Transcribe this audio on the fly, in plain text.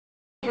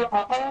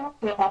Hello,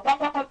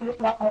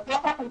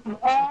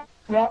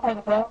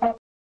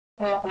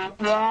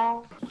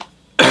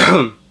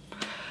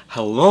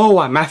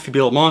 I'm Matthew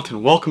Belmont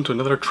and welcome to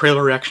another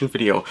trailer reaction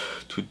video.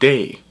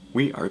 Today,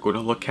 we are going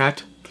to look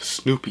at the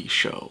Snoopy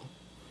Show.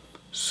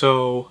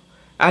 So,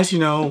 as you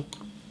know,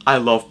 I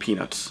love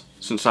Peanuts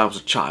since I was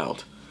a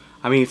child.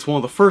 I mean, it's one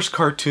of the first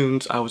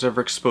cartoons I was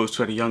ever exposed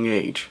to at a young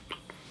age.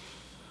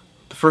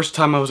 The first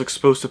time I was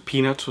exposed to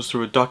Peanuts was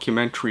through a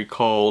documentary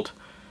called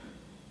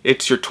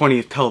It's Your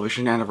 20th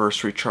Television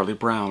Anniversary, Charlie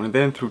Brown, and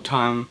then through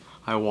time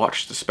I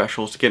watched the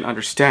specials to get an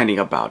understanding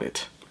about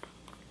it.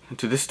 And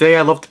to this day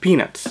I love the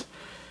Peanuts.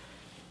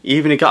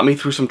 Even it got me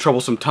through some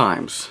troublesome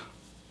times.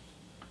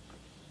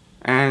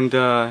 And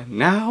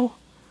now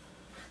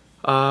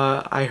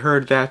I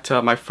heard that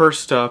my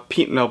first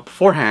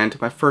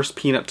beforehand my first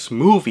Peanuts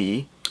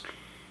movie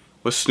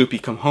was Snoopy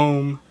Come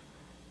Home,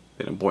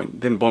 then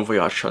Bon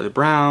Voyage Charlie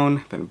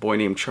Brown, then Boy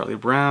Named Charlie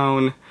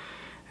Brown,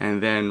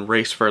 and then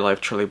Race for Your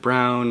Life Charlie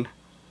Brown,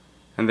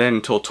 and then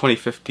until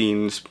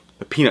 2015's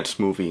the Peanuts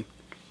movie.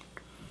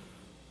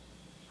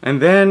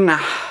 And then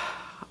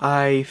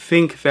I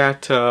think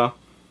that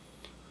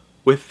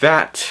with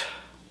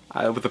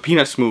the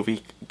Peanuts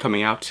movie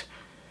coming out,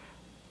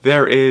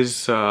 there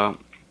is they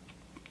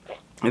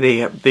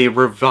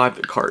revived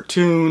the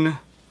cartoon,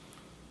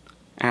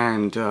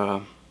 and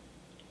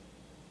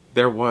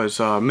there was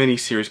a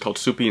mini-series called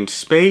Snoopy in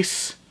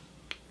Space,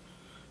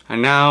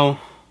 and now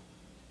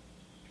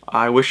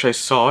I wish I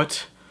saw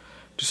it.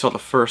 Just saw the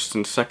first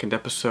and second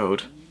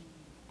episode.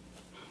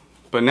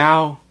 But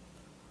now,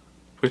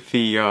 with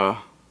the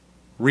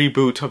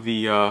reboot of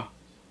the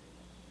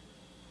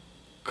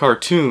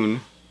cartoon,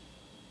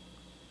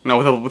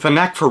 with a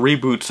knack for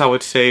reboots, I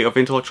would say, of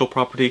intellectual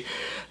property,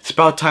 it's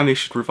about time they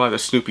should revive the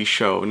Snoopy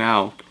Show.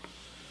 Now,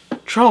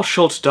 Charles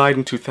Schulz died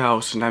in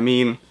 2000. I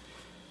mean,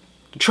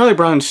 the Charlie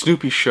Brown and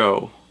Snoopy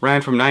Show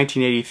ran from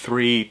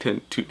 1983 to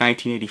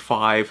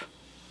 1985.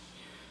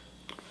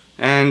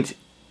 And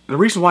the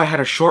reason why it had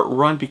a short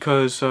run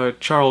because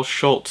Charles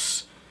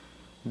Schulz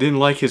didn't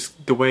like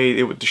the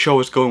way the show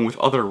was going with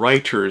other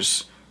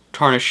writers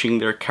tarnishing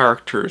their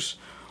characters.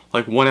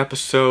 Like one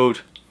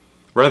episode,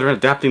 rather than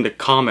adapting the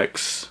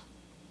comics,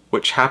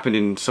 which happened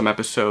in some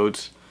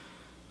episodes,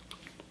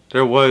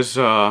 there was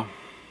an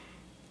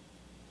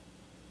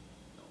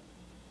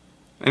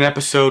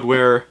episode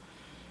where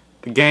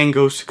the gang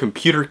goes to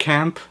computer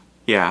camp.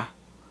 Yeah.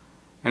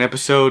 An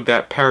episode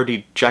that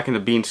parodied Jack and the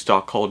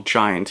Beanstalk called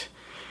Giant.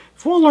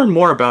 If you want to learn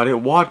more about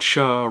it, watch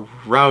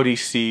Rowdy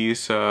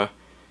C's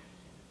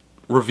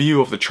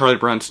review of the Charlie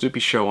Brown Snoopy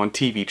Show on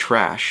TV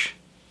Trash.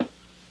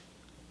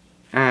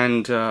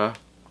 And,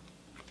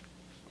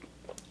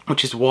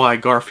 which is why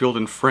Garfield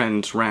and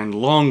Friends ran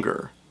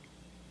longer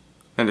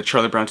than the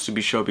Charlie Brown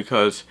Snoopy Show,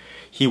 because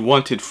he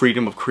wanted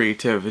freedom of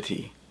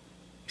creativity,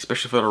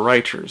 especially for the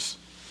writers,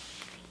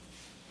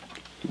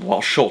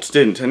 while Schulz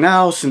didn't. And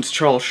now, since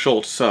Charles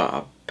Schulz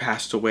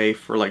passed away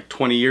for like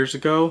 20 years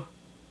ago,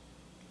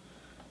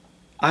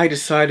 I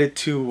decided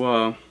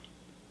to,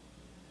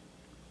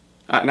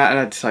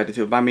 not decided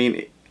to, but I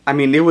mean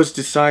it was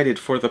decided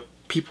for the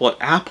people at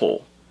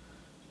Apple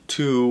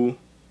to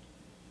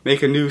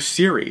make a new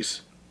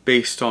series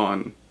based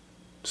on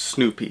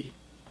Snoopy.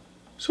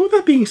 So with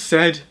that being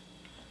said,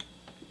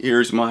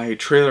 here's my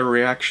trailer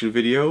reaction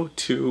video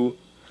to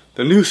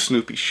the new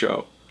Snoopy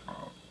Show.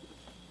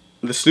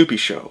 The Snoopy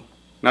Show.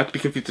 Not to be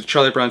confused with the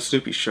Charlie Brown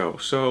Snoopy Show.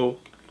 So,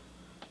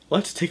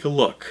 let's take a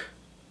look.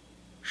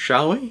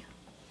 Shall we?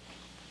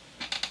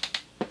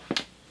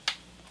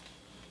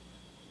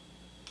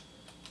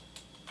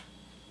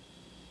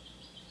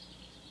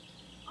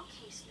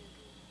 Okay, Snoopy.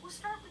 We'll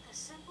start with a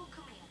simple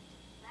command.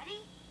 Ready?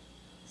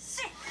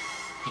 Sit!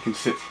 You can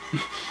sit.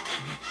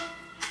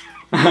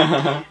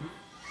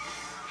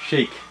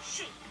 Shake.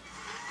 Shake.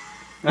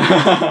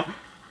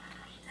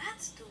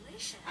 That's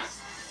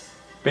delicious.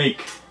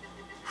 Bake.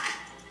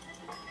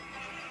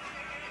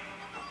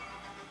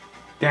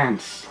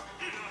 Dance.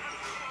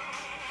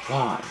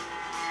 Fly.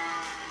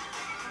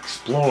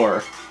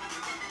 Explore.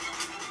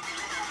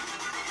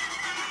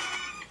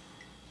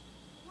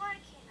 Why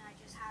can't I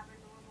just have a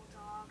normal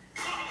dog?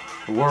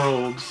 The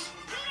world's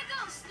Way to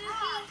go, Snoopy!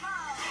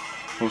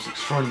 most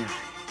extraordinary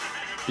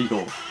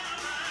beagle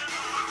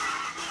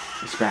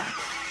is back.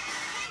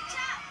 Hey,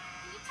 Jack,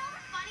 can you tell the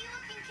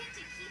funny-looking kid to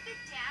keep it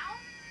down?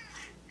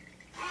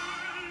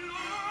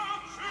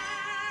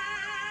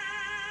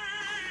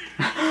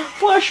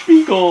 Flash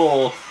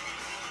Beagle!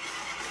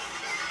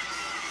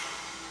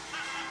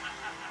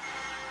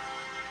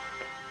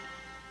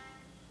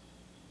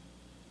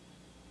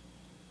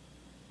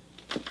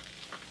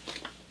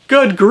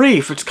 Good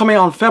grief, it's coming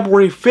out on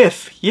February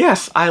 5th.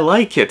 Yes, I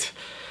like it.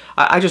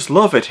 I just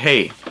love it.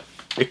 Hey,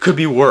 it could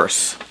be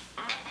worse.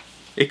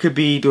 It could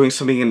be doing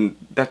something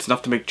that's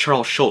enough to make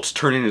Charles Schulz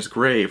turn in his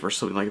grave or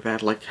something like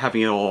that, like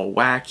having it all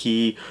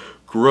wacky,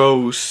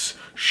 gross,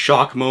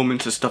 shock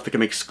moments and stuff that can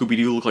make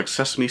Scooby-Doo look like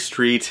Sesame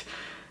Street.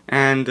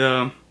 And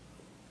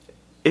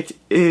it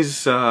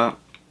is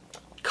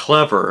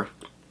clever.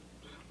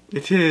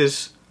 It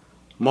is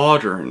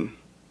modern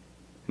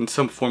in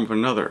some form or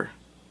another.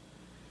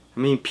 I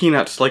mean,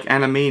 Peanuts, like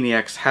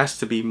Animaniacs, has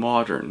to be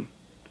modern.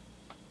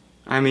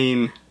 I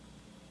mean,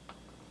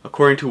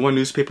 according to one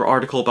newspaper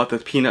article about the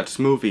Peanuts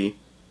movie,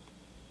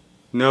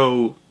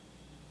 no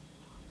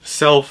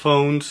cell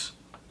phones,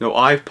 no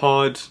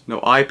iPods, no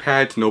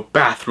iPads, no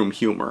bathroom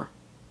humor.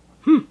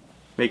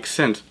 Makes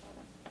sense.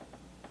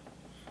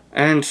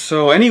 And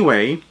so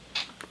anyway,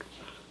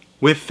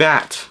 with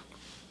that,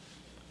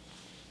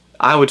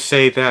 I would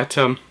say that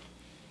you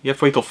have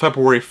to wait till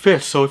February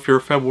 5th, so if your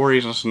February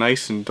is just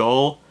nice and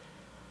dull,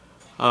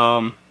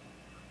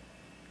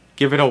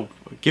 give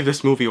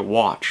this movie a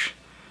watch.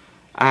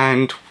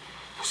 And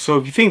so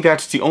if you think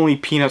that's the only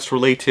Peanuts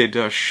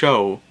related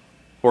show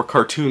or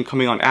cartoon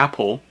coming on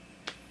Apple,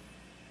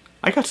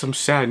 I got some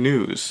sad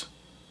news,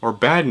 or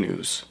bad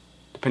news,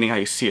 depending how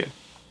you see it.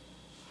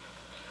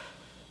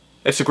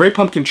 It's a Great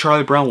Pumpkin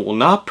Charlie Brown will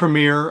not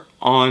premiere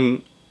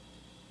on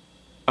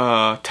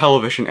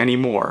television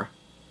anymore.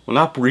 Will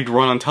not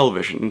rerun on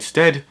television.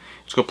 Instead,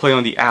 it's going to play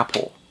on the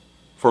Apple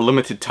for a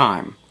limited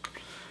time.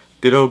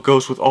 Ditto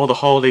goes with all the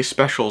holiday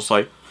specials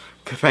like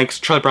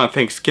Charlie Brown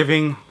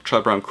Thanksgiving,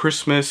 Charlie Brown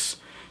Christmas,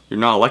 You're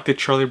Not Elected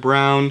Charlie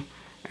Brown,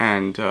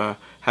 and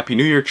Happy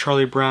New Year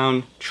Charlie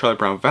Brown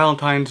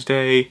Valentine's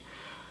Day,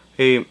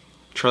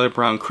 Charlie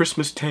Brown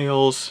Christmas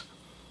Tales,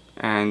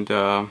 and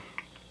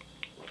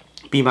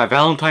Be My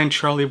Valentine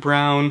Charlie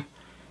Brown.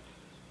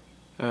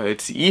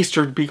 It's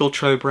Easter Beagle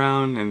Charlie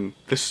Brown, and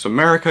This is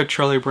America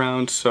Charlie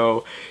Brown.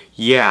 So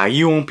yeah,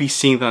 you won't be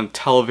seeing that on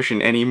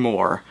television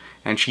anymore.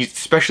 And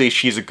especially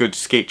she's a good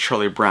skate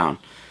Charlie Brown.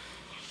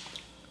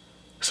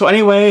 So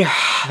anyway,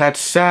 that's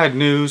sad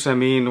news. I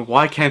mean,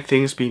 why can't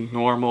things be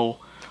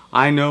normal?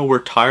 I know we're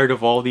tired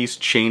of all these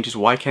changes.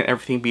 Why can't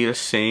everything be the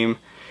same?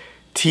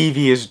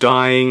 TV is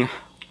dying.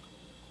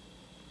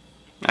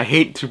 I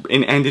hate to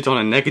end it on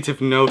a negative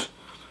note.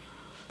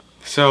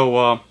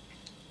 So,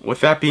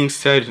 with that being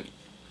said,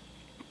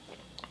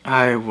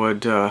 I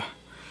would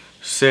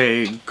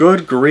say,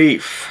 good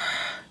grief.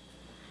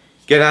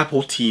 Get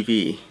Apple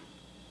TV.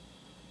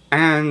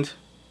 And,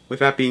 with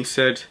that being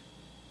said,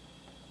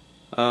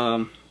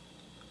 I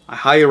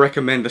highly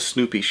recommend the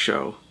Snoopy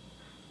Show.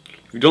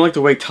 If you don't like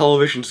the way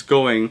television's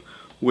going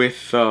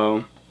with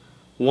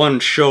one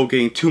show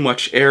getting too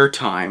much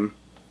airtime,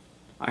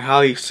 I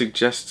highly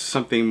suggest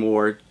something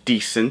more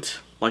decent,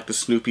 like the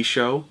Snoopy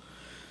Show.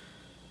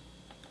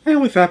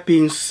 And with that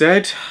being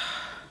said,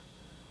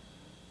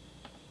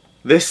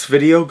 this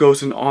video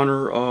goes in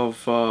honor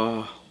of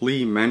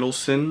Lee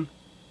Mendelsohn.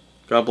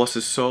 God bless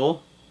his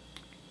soul.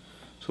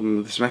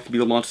 So this is Matthew B.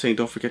 Lamont saying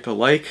don't forget to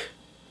like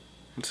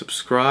and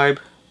subscribe.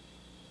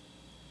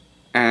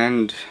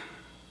 And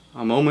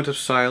a moment of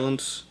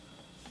silence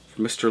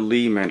for Mr.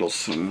 Lee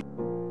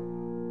Mendelsohn.